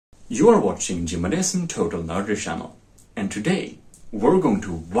You are watching Gmodism Total Nerdery channel, and today we're going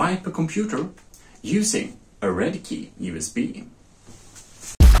to wipe a computer using a Redkey USB.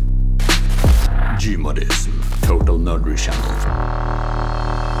 Gmodism Total Nerdery channel.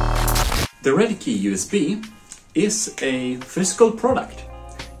 The Redkey USB is a physical product.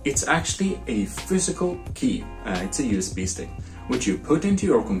 It's actually a physical key. It's a USB stick which you put into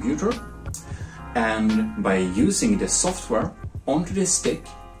your computer, and by using the software onto this stick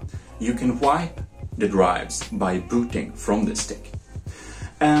you can wipe the drives by booting from the stick.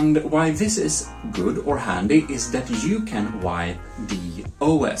 And why this is good or handy is that you can wipe the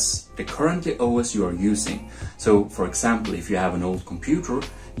OS, the currently OS you are using. So for example, if you have an old computer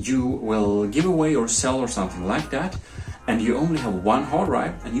you will give away or sell or something like that, and you only have one hard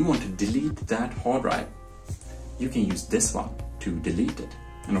drive and you want to delete that hard drive, you can use this one to delete it.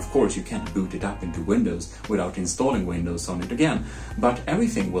 And of course you can't boot it up into Windows without installing Windows on it again, but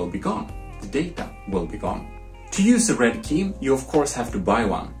everything will be gone. The data will be gone. To use a Redkey, you of course have to buy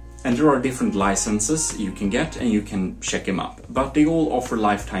one. And there are different licenses you can get and you can check them up. But they all offer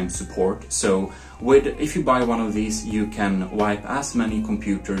lifetime support, so if you buy one of these you can wipe as many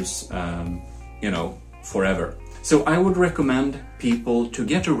computers, forever. So I would recommend people to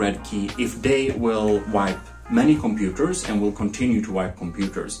get a Redkey if they will wipe many computers and will continue to wipe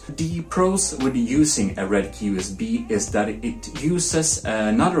computers. The pros with using a Redkey USB is that it uses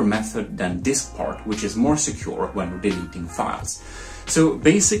another method than diskpart, which is more secure when deleting files. So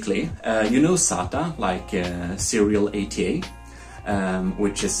basically, you know SATA, like serial ATA,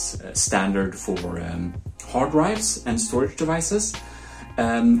 which is standard for hard drives and storage devices.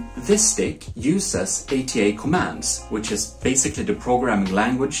 This stick uses ATA commands, which is basically the programming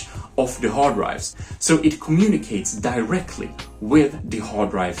language of the hard drives. So it communicates directly with the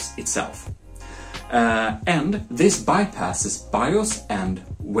hard drives itself. And this bypasses BIOS and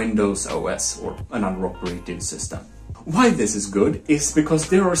Windows OS or another operating system. Why this is good is because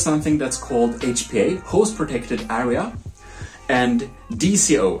there are something that's called HPA, Host Protected Area, and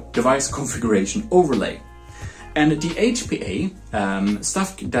DCO, Device Configuration Overlay. And the HPA,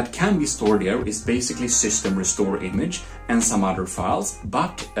 stuff that can be stored there is basically system restore image and some other files,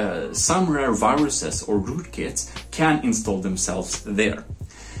 but some rare viruses or rootkits can install themselves there.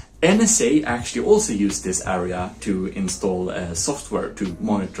 NSA actually also use this area to install software to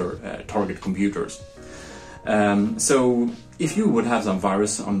monitor target computers. So if you would have some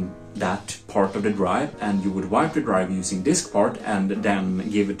virus on that part of the drive and you would wipe the drive using diskpart and then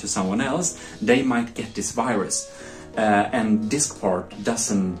give it to someone else, they might get this virus. And diskpart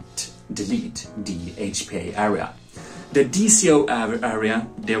doesn't delete the HPA area. The DCO area,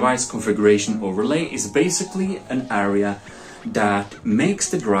 Device Configuration Overlay, is basically an area that makes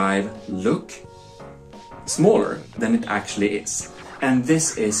the drive look smaller than it actually is. And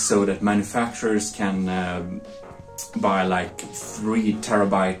this is so that manufacturers can buy like 3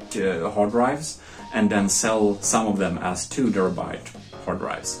 terabyte hard drives and then sell some of them as 2 terabyte hard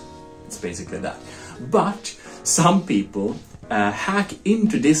drives. It's basically that. But some people hack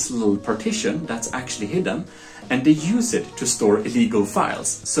into this little partition that's actually hidden and they use it to store illegal files.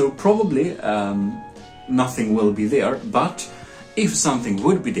 So probably nothing will be there, but if something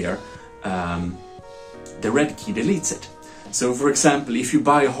would be there, the Redkey deletes it. So for example, if you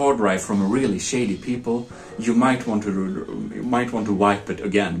buy a hard drive from a really shady people, you might want to wipe it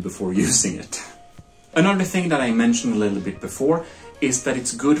again before using it. Another thing that I mentioned a little bit before is that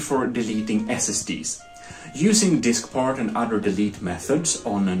it's good for deleting SSDs. Using diskpart and other delete methods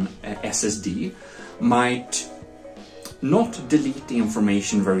on an SSD might not delete the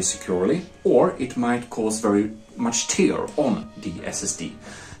information very securely, or it might cause very much tear on the SSD.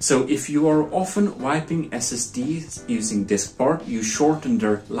 So if you are often wiping SSDs using diskpart, you shorten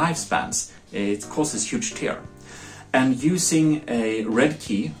their lifespans. It causes huge tear. And using a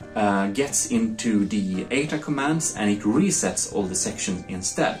Redkey gets into the ATA commands and it resets all the sections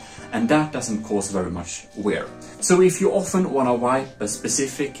instead. And that doesn't cause very much wear. So if you often want to wipe a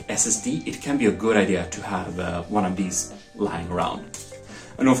specific SSD, it can be a good idea to have one of these lying around.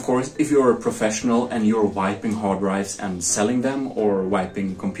 And of course, if you're a professional and you're wiping hard drives and selling them, or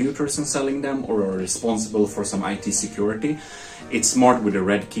wiping computers and selling them, or are responsible for some IT security, it's smart with a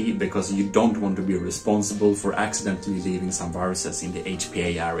Redkey because you don't want to be responsible for accidentally leaving some viruses in the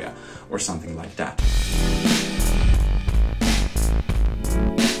HPA area or something like that.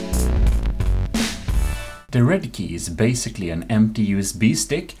 The Redkey is basically an empty USB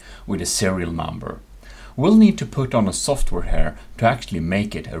stick with a serial number. We'll need to put on a software here to actually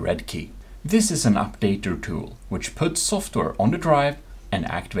make it a Redkey. This is an updater tool which puts software on the drive and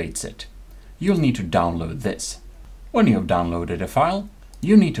activates it. You'll need to download this. When you have downloaded a file,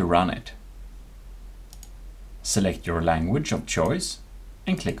 you need to run it. Select your language of choice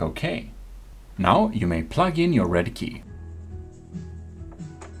and click OK. Now you may plug in your Redkey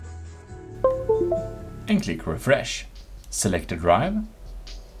and click refresh. Select the drive.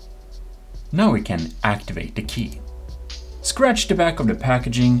 Now we can activate the key. Scratch the back of the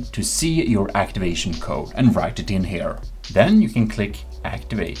packaging to see your activation code and write it in here. Then you can click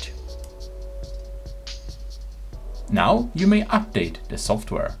activate. Now you may update the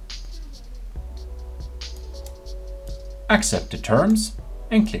software. Accept the terms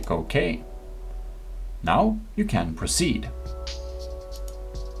and click OK. Now you can proceed.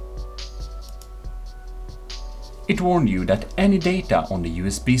 It warned you that any data on the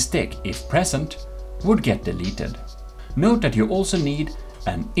USB stick, if present, would get deleted. Note that you also need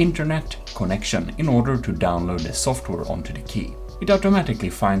an internet connection in order to download the software onto the key. It automatically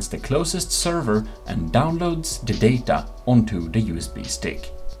finds the closest server and downloads the data onto the USB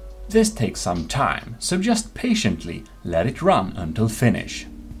stick. This takes some time, so just patiently let it run until finish.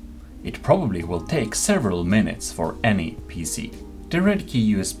 It probably will take several minutes for any PC. The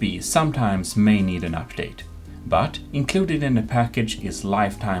Redkey USB sometimes may need an update, but included in the package is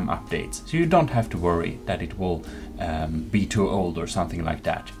lifetime updates, so you don't have to worry that it will be too old or something like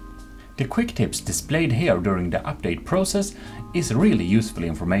that. The quick tips displayed here during the update process is really useful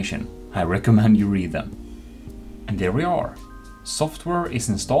information. I recommend you read them. And there we are. Software is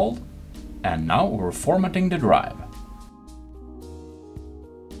installed, and now we're formatting the drive.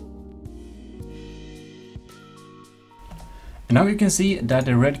 And now you can see that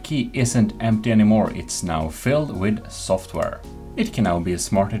the Redkey isn't empty anymore, it's now filled with software. It can now be a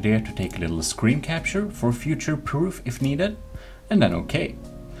smart idea to take a little screen capture for future proof if needed, and then OK.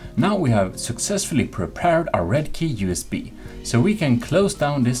 Now we have successfully prepared our Redkey USB, so we can close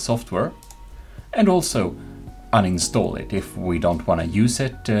down this software and also uninstall it if we don't want to use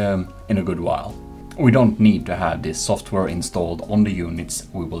it in a good while. We don't need to have this software installed on the units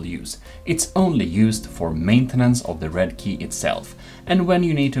we will use. It's only used for maintenance of the Redkey itself, and when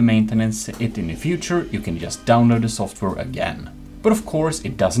you need to maintenance it in the future, you can just download the software again. But of course,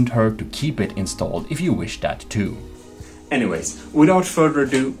 it doesn't hurt to keep it installed if you wish that too. Anyways, without further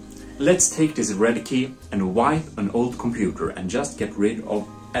ado, let's take this Redkey and wipe an old computer and just get rid of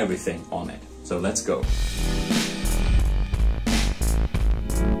everything on it. So let's go.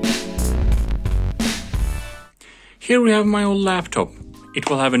 Here we have my old laptop. It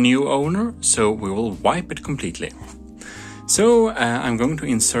will have a new owner, so we will wipe it completely. So I'm going to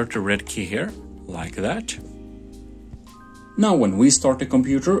insert the Redkey here, like that. Now when we start the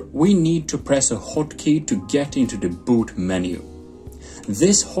computer, we need to press a hotkey to get into the boot menu.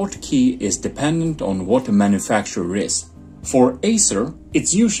 This hotkey is dependent on what the manufacturer is. For Acer,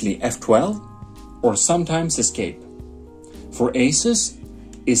 it's usually F12 or sometimes Escape. For Asus,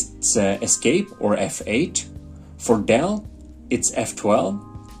 it's Escape or F8. For Dell, it's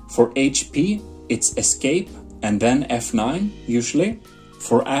F12. For HP, it's Escape and then F9 usually.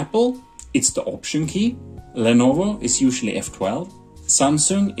 For Apple, it's the Option key. Lenovo is usually F12.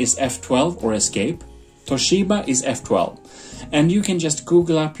 Samsung is F12 or Escape. Toshiba is F12. And you can just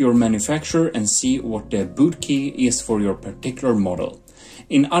Google up your manufacturer and see what the boot key is for your particular model.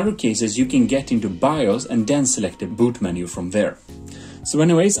 In other cases, you can get into BIOS and then select the boot menu from there. So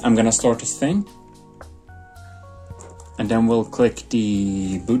anyways, I'm gonna start this thing. And then we'll click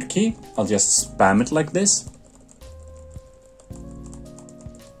the boot key. I'll just spam it like this.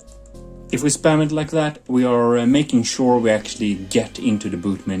 If we spam it like that, we are making sure we actually get into the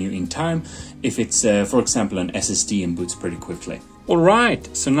boot menu in time. If it's, for example, an SSD and boots pretty quickly.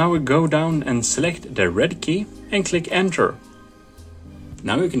 Alright, so now we go down and select the Redkey and click enter.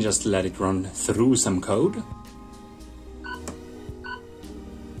 Now you can just let it run through some code.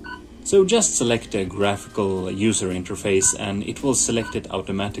 So just select the graphical user interface and it will select it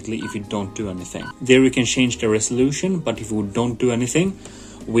automatically if you don't do anything. There you can change the resolution, but if we don't do anything,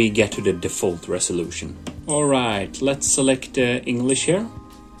 we get to the default resolution. Alright, let's select English here.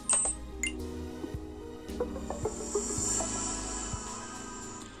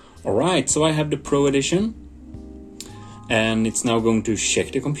 Alright, so I have the Pro Edition. And it's now going to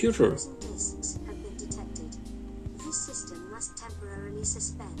check the computer.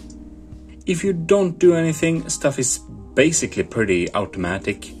 If you don't do anything, stuff is basically pretty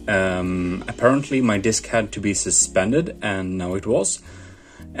automatic. Apparently my disk had to be suspended and now it was.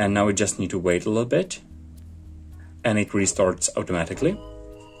 And now we just need to wait a little bit. And it restarts automatically.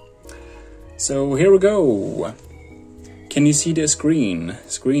 So here we go. Can you see the screen?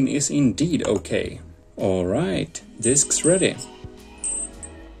 Screen is indeed okay. Alright, disk's ready.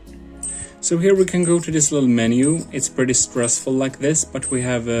 So here we can go to this little menu. It's pretty stressful like this, but we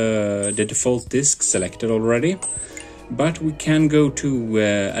have the default disk selected already. But we can go to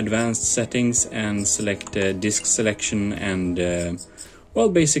advanced settings and select disk selection and well,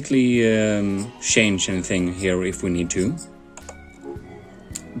 basically change anything here if we need to.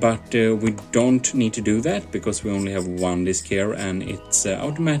 But we don't need to do that because we only have one disk here and it's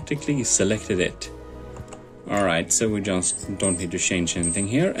automatically selected it. Alright, so we just don't need to change anything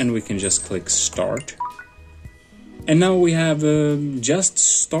here and we can just click start. And now we have just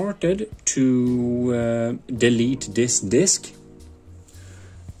started to delete this disk.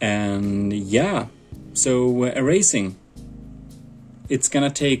 And yeah, so erasing. It's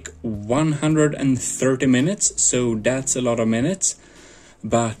gonna take 130 minutes, so that's a lot of minutes.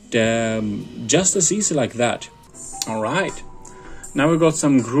 But just as easy like that. Alright. Now we've got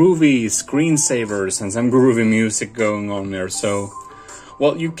some groovy screensavers and some groovy music going on there, so...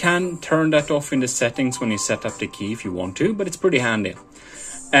 Well, you can turn that off in the settings when you set up the key if you want to, but it's pretty handy.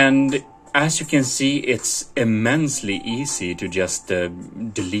 And as you can see, it's immensely easy to just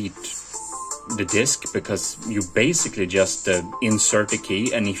delete the disk, because you basically just insert the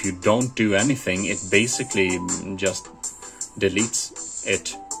key, and if you don't do anything, it basically just deletes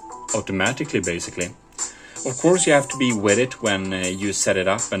it automatically, basically. Of course, you have to be with it when you set it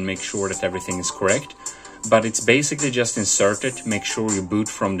up and make sure that everything is correct. But it's basically just insert it, make sure you boot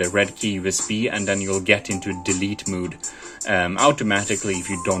from the Redkey USB, and then you'll get into delete mode automatically if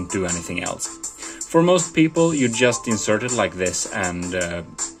you don't do anything else. For most people, you just insert it like this and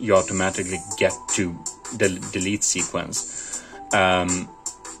you automatically get to the delete sequence.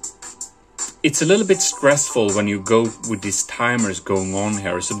 It's a little bit stressful when you go with these timers going on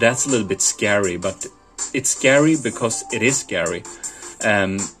here, so that's a little bit scary, but it's scary because it is scary.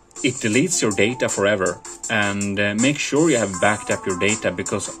 It deletes your data forever, and make sure you have backed up your data,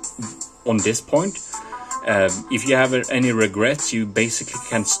 because on this point, if you have any regrets, you basically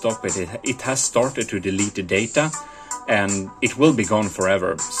can't stop it. It has started to delete the data and it will be gone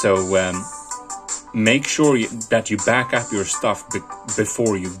forever. So make sure that you back up your stuff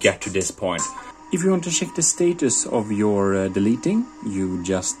before you get to this point. If you want to check the status of your deleting, you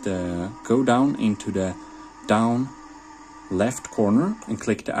just go down into the down left corner and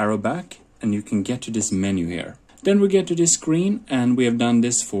click the arrow back, and you can get to this menu here. Then we get to this screen, and we have done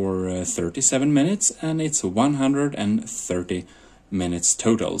this for 37 minutes, and it's 130 minutes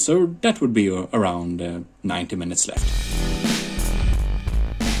total. So that would be around 90 minutes left.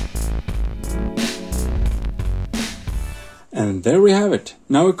 And there we have it.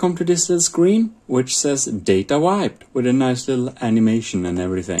 Now we come to this little screen which says data wiped, with a nice little animation and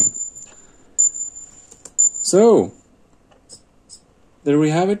everything. So there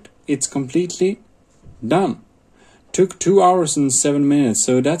we have it. It's completely done. Took 2 hours and 7 minutes,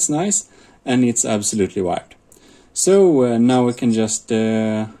 so that's nice, and it's absolutely wiped. So now we can just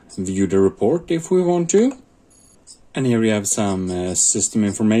view the report if we want to. And here we have some system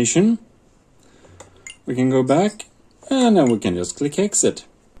information. We can go back, and then we can just click exit.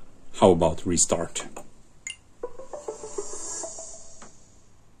 How about restart?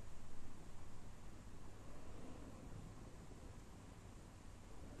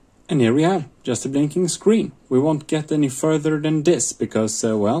 And here we have just a blinking screen. We won't get any further than this because,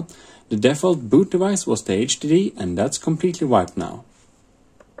 well, the default boot device was the HDD, and that's completely wiped now.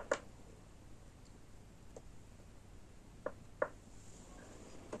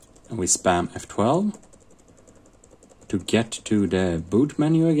 And we spam F12 to get to the boot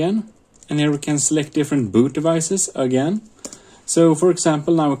menu again. And here we can select different boot devices again. So for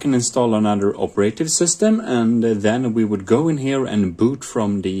example, now we can install another operative system, and then we would go in here and boot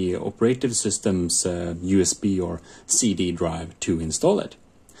from the operative system's USB or CD drive to install it.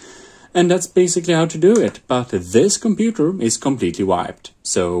 And that's basically how to do it, but this computer is completely wiped.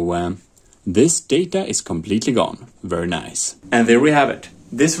 So this data is completely gone. Very nice. And there we have it.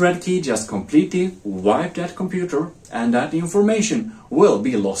 This Redkey just completely wiped that computer, and that information will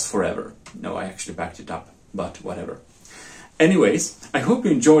be lost forever. No, I actually backed it up, but whatever. Anyways, I hope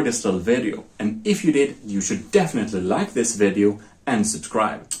you enjoyed this little video, and if you did, you should definitely like this video and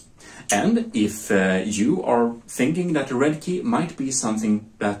subscribe. And if you are thinking that a Redkey might be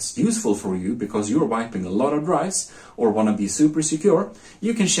something that's useful for you because you're wiping a lot of drives or want to be super secure,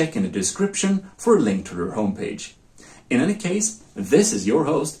 you can check in the description for a link to their homepage. In any case, this is your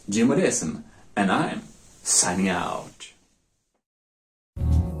host, Gmodism, and I'm signing out.